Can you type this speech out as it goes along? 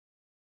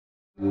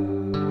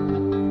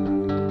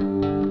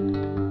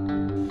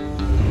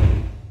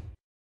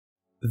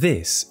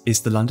This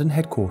is the London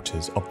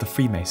headquarters of the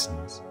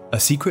Freemasons, a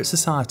secret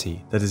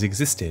society that has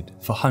existed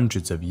for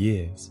hundreds of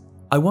years.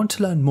 I want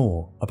to learn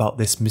more about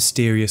this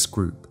mysterious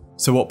group,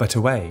 so what better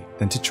way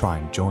than to try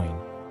and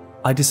join?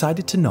 I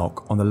decided to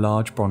knock on the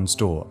large bronze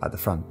door at the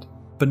front,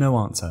 but no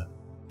answer.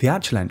 The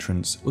actual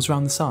entrance was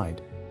round the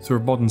side, through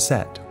a modern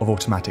set of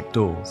automatic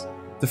doors.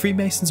 The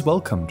Freemasons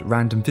welcomed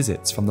random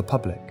visits from the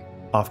public.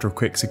 After a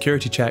quick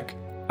security check,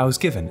 I was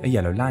given a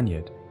yellow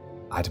lanyard.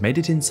 I had made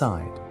it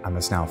inside and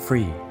was now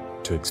free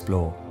to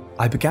explore.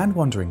 I began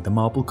wandering the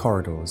marble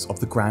corridors of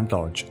the Grand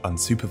Lodge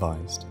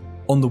unsupervised.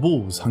 On the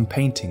walls hung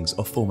paintings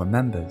of former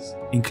members,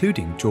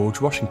 including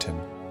George Washington.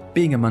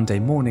 Being a Monday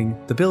morning,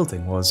 the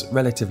building was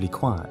relatively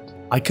quiet.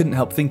 I couldn't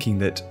help thinking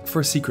that,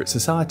 for a secret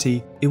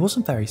society, it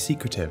wasn't very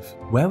secretive.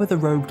 Where were the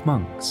robed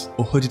monks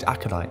or hooded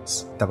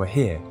acolytes that were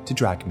here to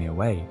drag me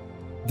away?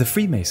 The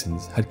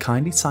Freemasons had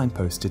kindly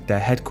signposted their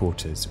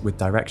headquarters with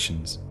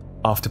directions.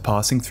 After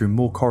passing through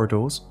more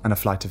corridors and a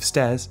flight of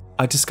stairs,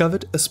 I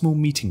discovered a small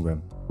meeting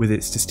room with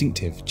its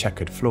distinctive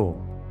checkered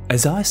floor.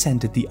 As I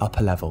ascended the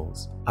upper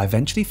levels, I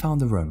eventually found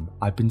the room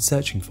I'd been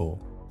searching for,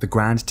 the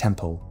Grand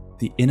Temple,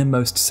 the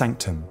innermost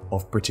sanctum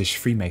of British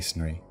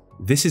Freemasonry.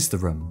 This is the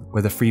room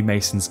where the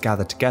Freemasons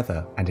gather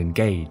together and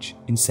engage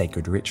in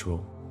sacred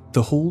ritual.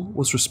 The hall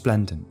was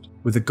resplendent,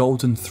 with a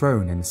golden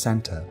throne in the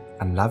centre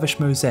and lavish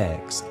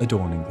mosaics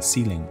adorning the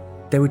ceiling.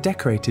 They were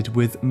decorated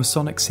with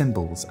Masonic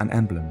symbols and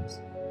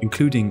emblems,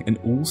 including an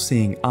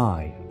all-seeing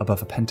eye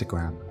above a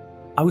pentagram.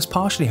 I was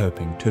partially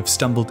hoping to have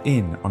stumbled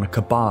in on a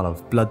cabal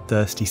of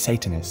bloodthirsty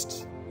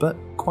Satanists, but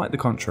quite the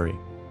contrary.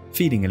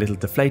 Feeling a little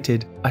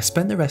deflated, I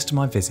spent the rest of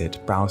my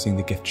visit browsing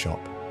the gift shop,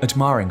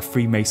 admiring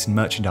Freemason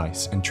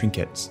merchandise and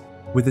trinkets.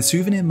 With a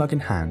souvenir mug in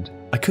hand,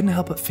 I couldn't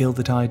help but feel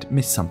that I'd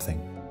missed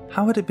something.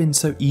 How had it been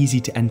so easy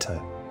to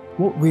enter?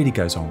 What really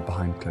goes on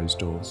behind closed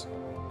doors?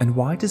 And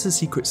why does a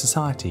secret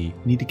society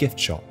need a gift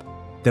shop?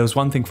 There was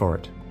one thing for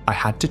it. I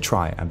had to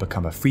try and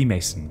become a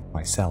Freemason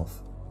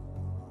myself.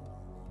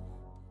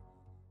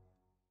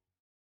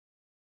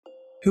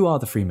 Who are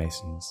the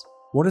Freemasons?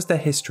 What is their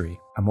history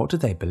and what do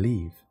they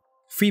believe?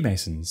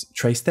 Freemasons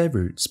trace their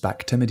roots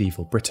back to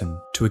medieval Britain,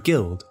 to a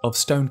guild of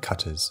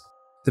stonecutters.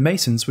 The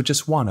Masons were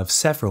just one of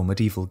several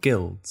medieval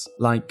guilds,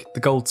 like the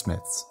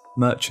goldsmiths,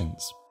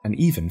 merchants, and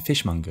even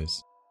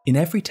fishmongers. In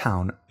every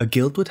town, a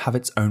guild would have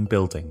its own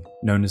building,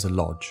 known as a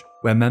lodge,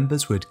 where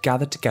members would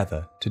gather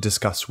together to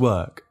discuss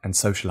work and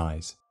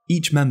socialise.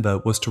 Each member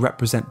was to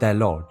represent their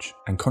lodge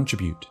and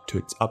contribute to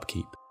its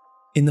upkeep.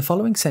 In the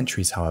following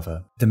centuries,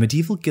 however, the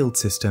medieval guild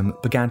system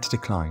began to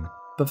decline,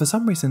 but for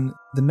some reason,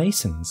 the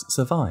Masons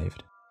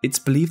survived. It's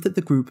believed that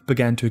the group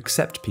began to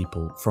accept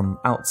people from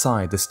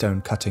outside the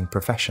stone-cutting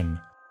profession,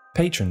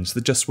 patrons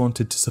that just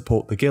wanted to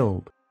support the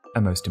guild,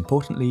 and most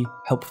importantly,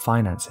 help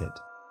finance it.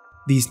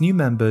 These new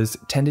members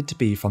tended to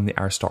be from the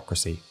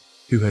aristocracy,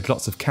 who had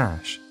lots of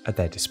cash at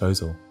their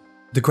disposal.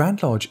 The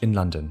Grand Lodge in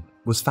London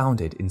was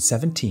founded in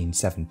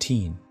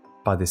 1717.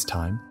 By this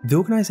time, the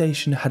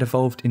organisation had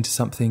evolved into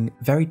something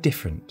very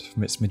different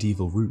from its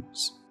medieval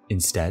roots.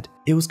 Instead,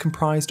 it was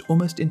comprised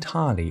almost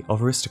entirely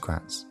of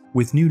aristocrats,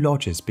 with new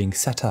lodges being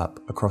set up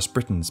across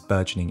Britain's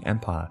burgeoning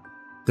empire.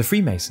 The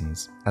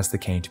Freemasons, as they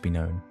came to be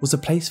known, was a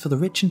place for the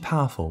rich and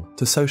powerful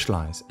to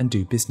socialise and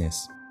do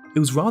business. It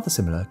was rather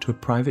similar to a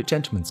private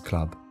gentleman's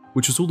club,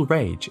 which was all the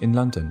rage in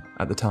London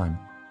at the time.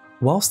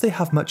 Whilst they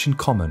have much in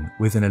common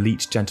with an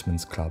elite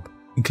gentleman's club,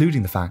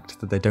 including the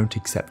fact that they don't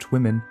accept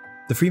women,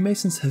 the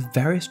Freemasons have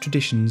various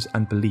traditions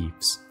and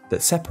beliefs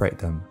that separate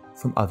them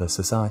from other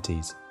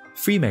societies.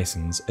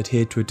 Freemasons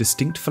adhere to a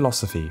distinct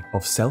philosophy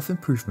of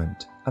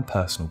self-improvement and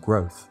personal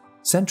growth.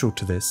 Central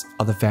to this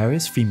are the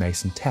various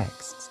Freemason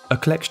texts, a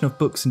collection of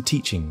books and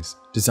teachings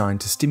designed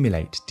to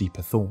stimulate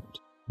deeper thought.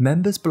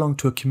 Members belong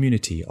to a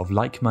community of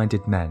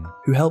like-minded men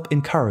who help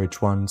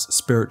encourage one's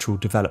spiritual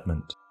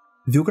development.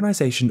 The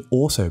organisation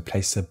also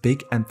places a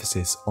big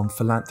emphasis on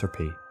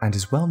philanthropy and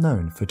is well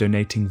known for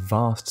donating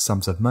vast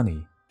sums of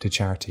money to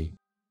charity.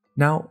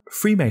 Now,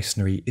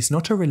 Freemasonry is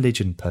not a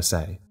religion per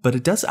se, but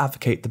it does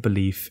advocate the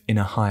belief in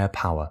a higher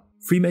power.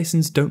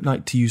 Freemasons don't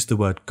like to use the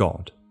word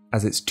God,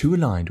 as it's too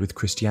aligned with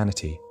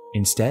Christianity.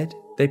 Instead,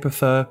 they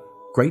prefer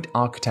Great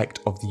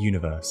Architect of the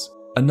Universe,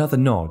 another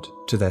nod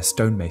to their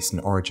stonemason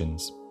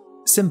origins.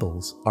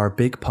 Symbols are a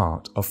big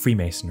part of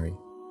Freemasonry.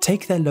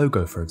 Take their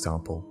logo for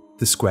example,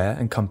 the square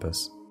and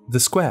compass. The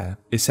square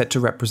is said to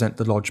represent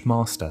the lodge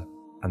master,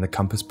 and the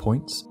compass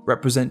points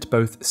represent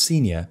both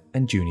senior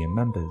and junior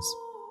members.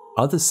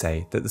 Others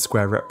say that the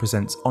square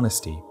represents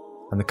honesty,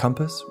 and the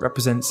compass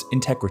represents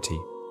integrity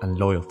and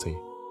loyalty.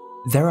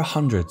 There are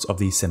hundreds of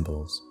these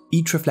symbols,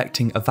 each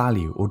reflecting a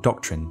value or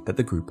doctrine that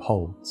the group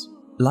holds.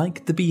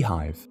 Like the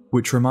beehive,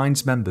 which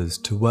reminds members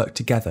to work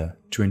together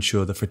to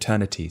ensure the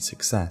fraternity's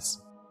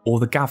success, or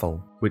the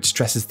gavel, which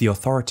stresses the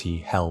authority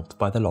held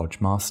by the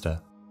lodge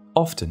master.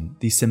 Often,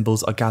 these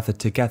symbols are gathered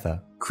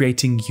together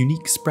creating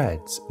unique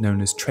spreads known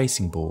as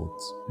tracing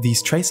boards.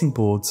 These tracing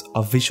boards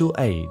are visual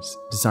aids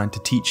designed to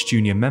teach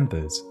junior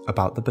members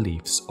about the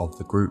beliefs of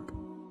the group,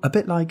 a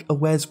bit like a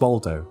Where's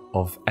Waldo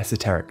of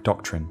esoteric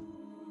doctrine.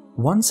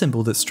 One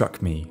symbol that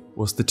struck me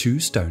was the two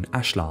stone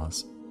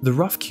ashlars. The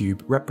rough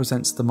cube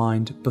represents the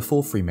mind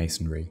before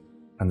Freemasonry,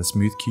 and the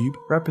smooth cube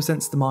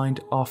represents the mind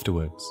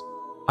afterwards.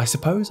 I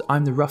suppose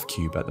I'm the rough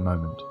cube at the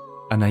moment,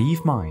 a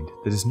naive mind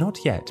that has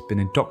not yet been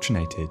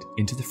indoctrinated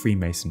into the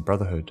Freemason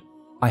Brotherhood.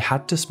 I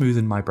had to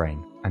smoothen my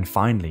brain and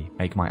finally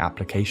make my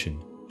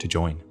application to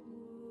join.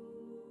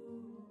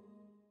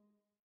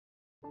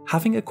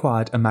 Having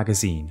acquired a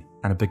magazine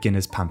and a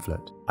beginner's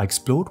pamphlet, I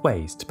explored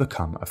ways to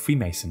become a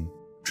Freemason.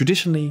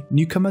 Traditionally,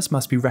 newcomers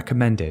must be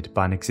recommended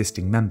by an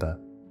existing member,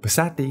 but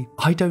sadly,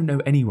 I don't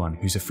know anyone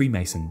who's a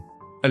Freemason.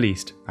 At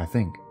least, I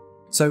think.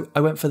 So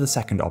I went for the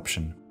second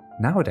option.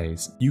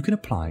 Nowadays, you can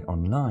apply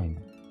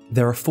online.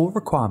 There are 4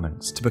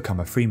 requirements to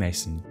become a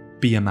Freemason.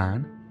 Be a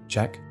man,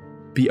 check.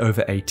 Be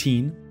over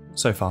 18,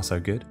 so far so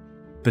good.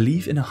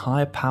 Believe in a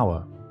higher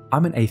power.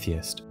 I'm an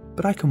atheist,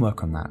 but I can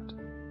work on that.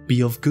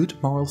 Be of good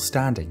moral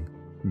standing.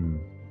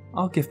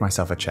 I'll give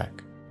myself a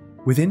check.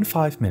 Within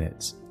 5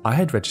 minutes, I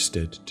had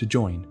registered to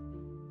join.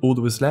 All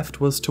that was left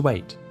was to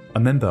wait. A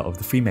member of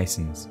the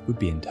Freemasons would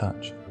be in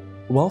touch.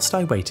 Whilst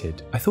I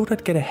waited, I thought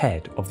I'd get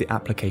ahead of the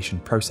application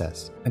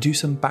process and do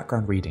some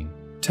background reading.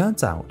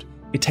 Turns out,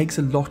 it takes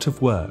a lot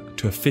of work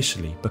to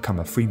officially become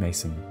a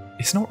Freemason.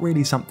 It's not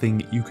really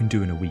something you can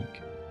do in a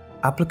week.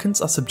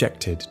 Applicants are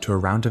subjected to a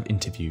round of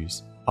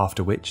interviews,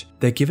 after which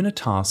they're given a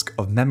task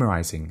of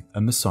memorizing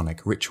a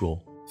Masonic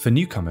ritual. For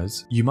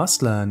newcomers, you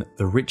must learn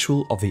the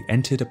Ritual of the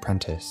Entered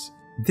Apprentice.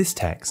 This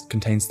text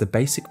contains the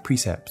basic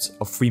precepts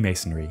of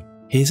Freemasonry.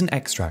 Here's an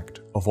extract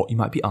of what you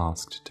might be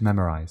asked to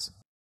memorize.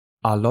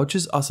 Our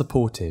lodges are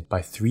supported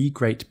by 3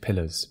 great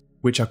pillars,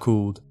 which are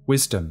called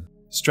wisdom,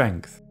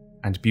 strength,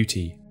 and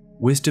beauty.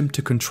 Wisdom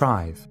to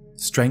contrive,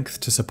 strength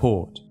to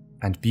support,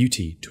 and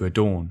beauty to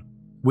adorn.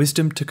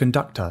 Wisdom to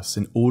conduct us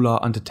in all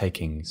our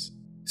undertakings,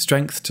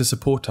 strength to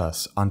support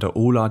us under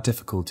all our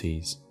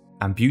difficulties,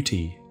 and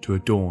beauty to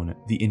adorn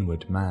the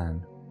inward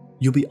man.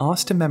 You'll be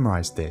asked to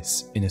memorize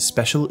this in a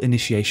special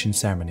initiation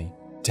ceremony.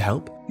 To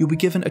help, you'll be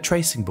given a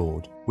tracing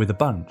board with a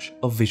bunch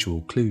of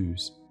visual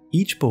clues.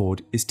 Each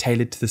board is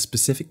tailored to the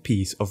specific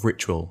piece of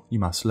ritual you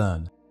must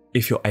learn.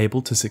 If you're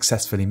able to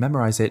successfully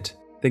memorize it,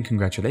 then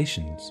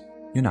congratulations,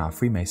 you're now a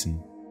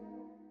Freemason.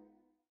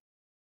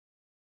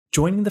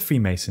 Joining the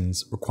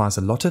Freemasons requires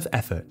a lot of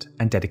effort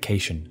and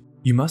dedication.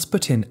 You must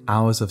put in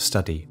hours of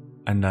study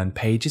and learn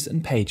pages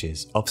and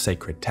pages of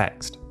sacred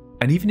text.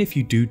 And even if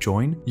you do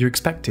join, you're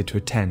expected to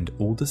attend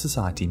all the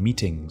society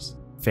meetings.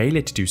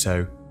 Failure to do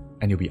so,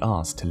 and you'll be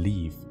asked to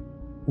leave.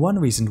 One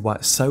reason why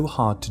it's so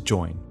hard to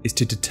join is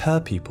to deter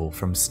people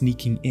from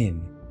sneaking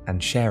in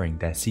and sharing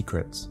their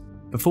secrets.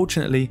 But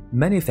fortunately,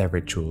 many of their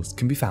rituals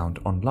can be found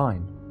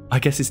online. I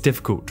guess it's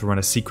difficult to run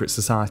a secret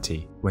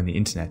society when the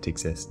internet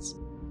exists.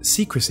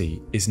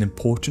 Secrecy is an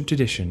important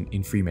tradition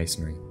in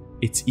Freemasonry.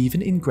 It's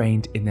even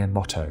ingrained in their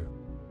motto,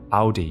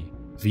 Audi,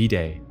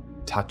 Vide,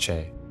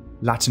 Tace,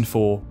 Latin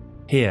for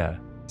hear,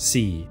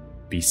 see,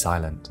 be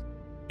silent.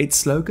 It's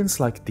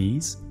slogans like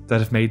these that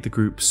have made the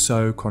group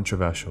so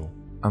controversial,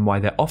 and why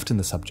they're often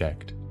the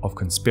subject of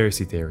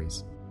conspiracy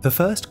theories. The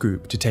first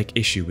group to take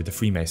issue with the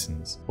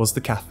Freemasons was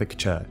the Catholic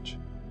Church.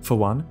 For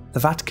one, the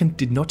Vatican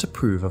did not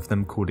approve of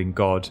them calling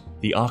God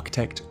the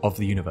architect of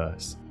the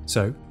universe.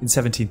 So, in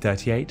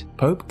 1738,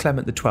 Pope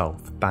Clement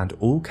XII banned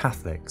all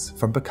Catholics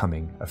from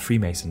becoming a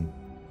Freemason.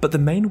 But the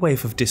main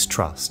wave of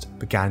distrust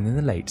began in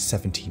the late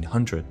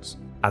 1700s.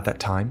 At that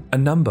time, a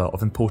number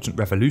of important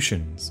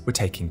revolutions were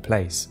taking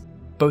place.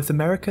 Both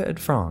America and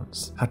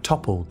France had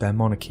toppled their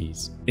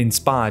monarchies,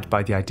 inspired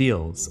by the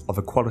ideals of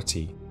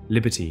equality,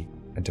 liberty,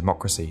 and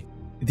democracy.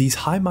 These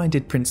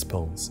high-minded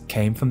principles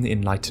came from the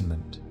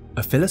Enlightenment,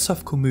 a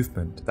philosophical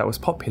movement that was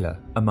popular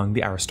among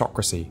the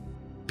aristocracy.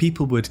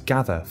 People would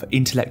gather for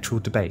intellectual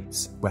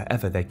debates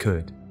wherever they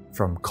could,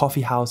 from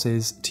coffee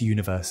houses to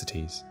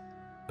universities,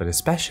 but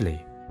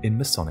especially in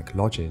Masonic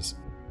lodges.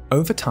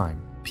 Over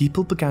time,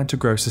 people began to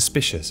grow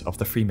suspicious of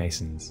the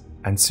Freemasons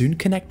and soon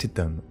connected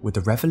them with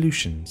the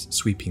revolutions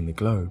sweeping the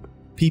globe.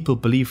 People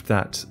believed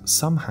that,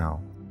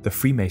 somehow, the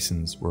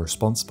Freemasons were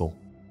responsible.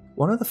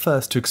 One of the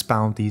first to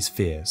expound these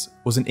fears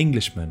was an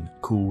Englishman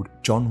called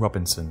John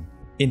Robinson.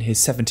 In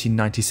his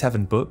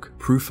 1797 book,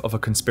 Proof of a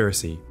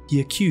Conspiracy, he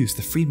accused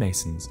the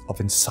Freemasons of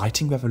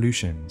inciting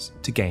revolutions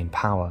to gain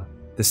power.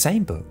 The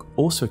same book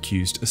also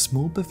accused a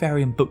small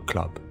Bavarian book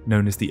club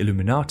known as the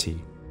Illuminati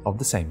of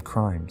the same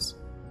crimes.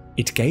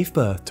 It gave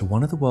birth to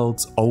one of the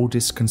world's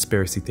oldest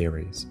conspiracy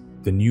theories,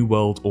 the New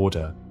World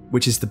Order,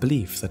 which is the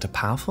belief that a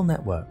powerful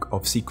network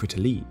of secret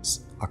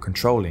elites are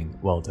controlling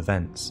world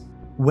events.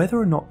 Whether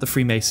or not the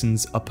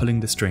Freemasons are pulling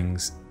the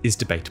strings is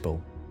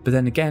debatable, but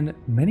then again,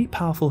 many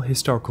powerful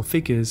historical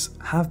figures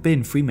have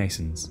been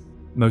Freemasons,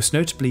 most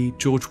notably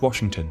George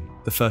Washington,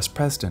 the first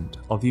president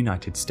of the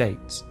United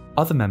States.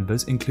 Other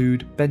members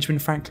include Benjamin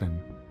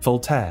Franklin,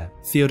 Voltaire,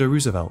 Theodore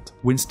Roosevelt,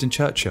 Winston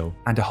Churchill,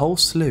 and a whole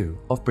slew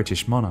of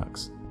British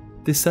monarchs.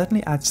 This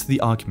certainly adds to the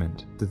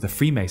argument that the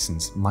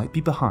Freemasons might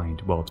be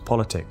behind world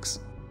politics.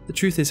 The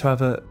truth is,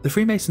 however, the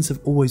Freemasons have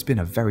always been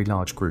a very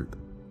large group.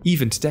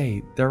 Even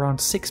today, there are around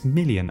 6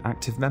 million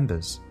active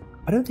members.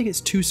 I don't think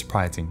it's too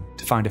surprising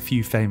to find a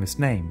few famous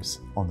names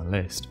on the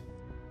list.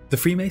 The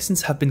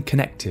Freemasons have been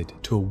connected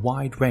to a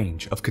wide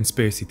range of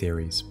conspiracy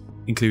theories,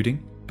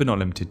 including, but not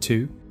limited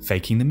to,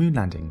 faking the moon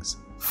landings,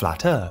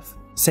 flat earth,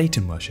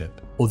 Satan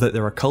worship, or that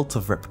they're a cult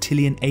of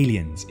reptilian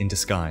aliens in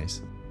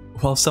disguise.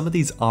 While some of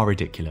these are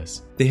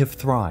ridiculous, they have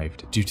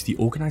thrived due to the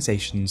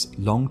organisation's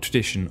long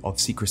tradition of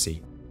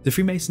secrecy. The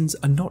Freemasons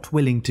are not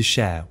willing to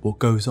share what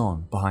goes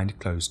on behind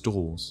closed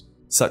doors.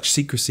 Such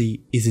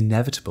secrecy is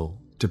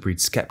inevitable to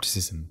breed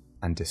skepticism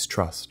and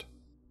distrust.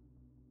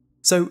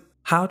 So,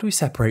 how do we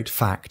separate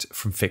fact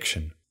from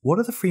fiction? What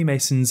are the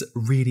Freemasons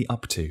really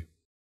up to?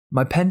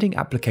 My pending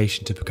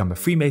application to become a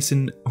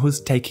Freemason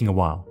was taking a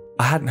while.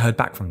 I hadn't heard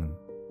back from them.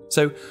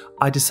 So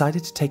I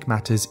decided to take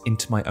matters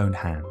into my own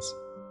hands.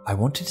 I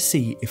wanted to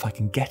see if I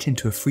can get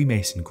into a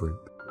Freemason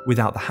group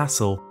without the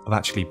hassle of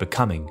actually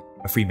becoming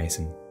a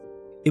Freemason.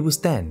 It was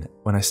then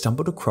when I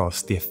stumbled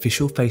across the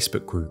official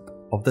Facebook group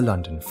of the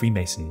London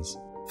Freemasons.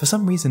 For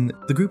some reason,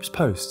 the group's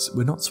posts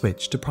were not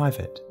switched to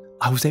private.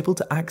 I was able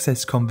to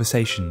access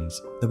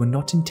conversations that were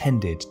not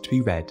intended to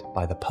be read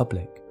by the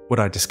public. What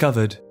I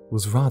discovered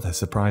was rather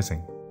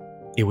surprising.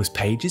 It was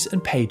pages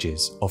and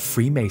pages of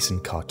Freemason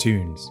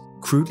cartoons,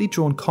 crudely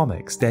drawn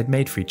comics they had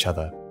made for each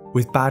other,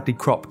 with badly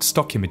cropped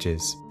stock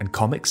images and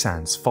Comic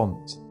Sans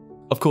font.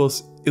 Of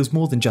course, it was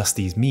more than just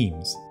these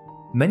memes.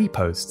 Many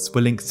posts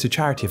were links to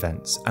charity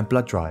events and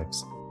blood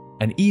drives,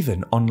 and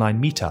even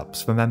online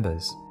meetups for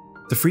members.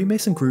 The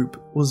Freemason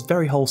group was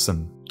very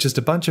wholesome, just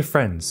a bunch of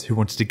friends who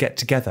wanted to get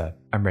together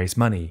and raise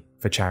money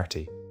for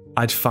charity.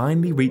 I'd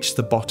finally reached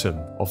the bottom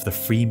of the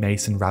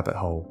Freemason rabbit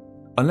hole.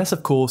 Unless,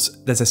 of course,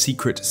 there's a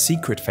secret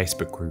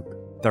Facebook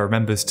group that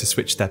remembers to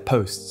switch their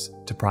posts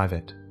to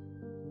private.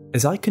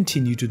 As I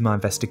continued with my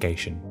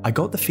investigation, I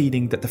got the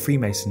feeling that the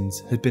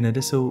Freemasons had been a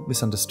little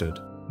misunderstood.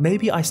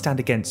 Maybe I stand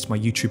against my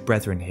YouTube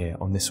brethren here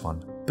on this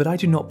one, but I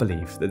do not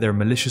believe that they're a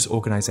malicious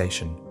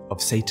organisation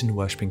of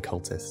Satan-worshipping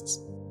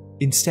cultists.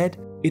 Instead,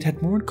 it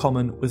had more in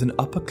common with an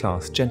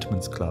upper-class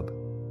gentleman's club.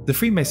 The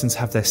Freemasons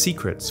have their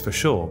secrets, for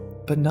sure,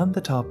 but none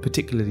that are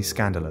particularly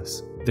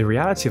scandalous. The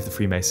reality of the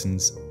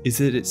Freemasons is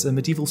that it's a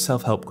medieval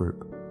self-help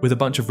group with a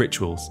bunch of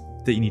rituals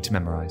that you need to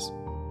memorise.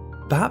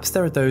 Perhaps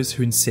there are those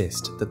who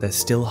insist that they're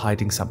still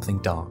hiding something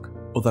dark,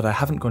 or that I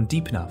haven't gone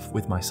deep enough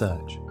with my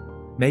search.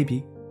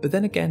 Maybe, but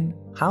then again,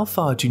 how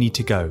far do you need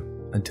to go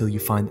until you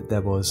find that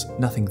there was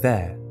nothing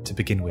there to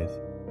begin with?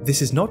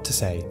 This is not to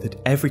say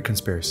that every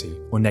conspiracy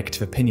or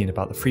negative opinion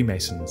about the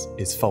Freemasons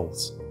is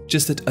false,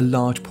 just that a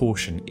large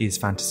portion is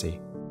fantasy.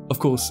 Of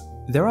course,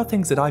 there are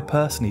things that I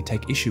personally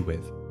take issue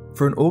with.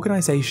 For an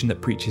organisation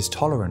that preaches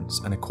tolerance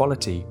and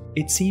equality,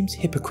 it seems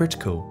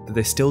hypocritical that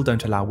they still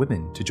don't allow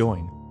women to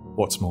join.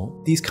 What's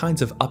more, these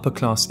kinds of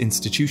upper-class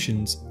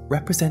institutions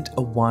represent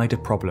a wider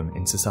problem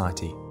in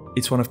society.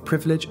 It's one of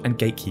privilege and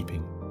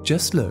gatekeeping.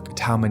 Just look at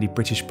how many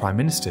British Prime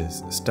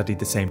Ministers studied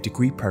the same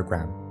degree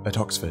programme at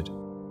Oxford.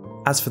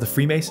 As for the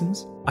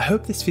Freemasons, I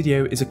hope this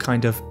video is a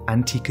kind of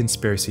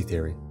anti-conspiracy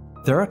theory.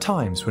 There are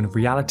times when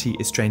reality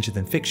is stranger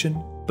than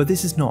fiction, but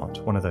this is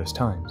not one of those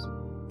times.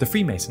 The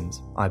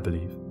Freemasons, I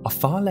believe, are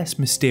far less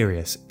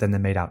mysterious than they're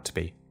made out to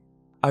be.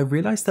 I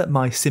realise that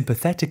my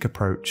sympathetic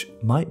approach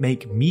might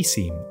make me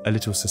seem a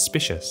little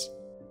suspicious.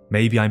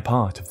 Maybe I'm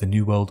part of the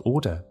New World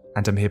Order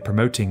and I'm here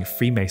promoting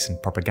Freemason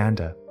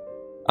propaganda.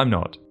 I'm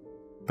not,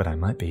 but I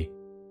might be.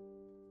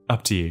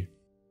 Up to you.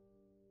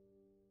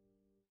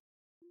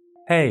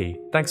 Hey,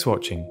 thanks for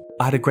watching.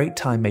 I had a great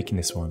time making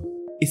this one.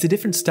 It's a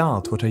different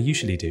style to what I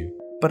usually do,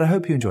 but I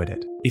hope you enjoyed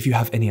it. If you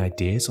have any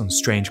ideas on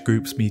strange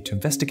groups we need to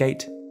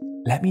investigate,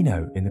 let me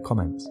know in the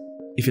comments.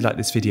 If you like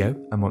this video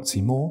and want to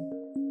see more,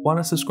 why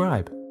not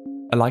subscribe?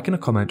 A like and a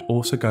comment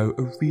also go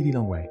a really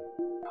long way.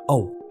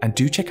 Oh, and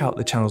do check out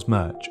the channel's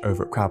merch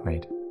over at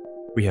Crowdmade.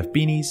 We have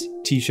beanies,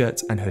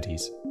 t-shirts and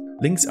hoodies.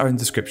 Links are in the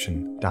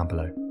description down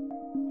below.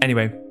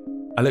 Anyway,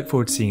 I look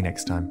forward to seeing you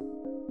next time.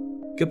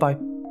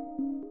 Goodbye.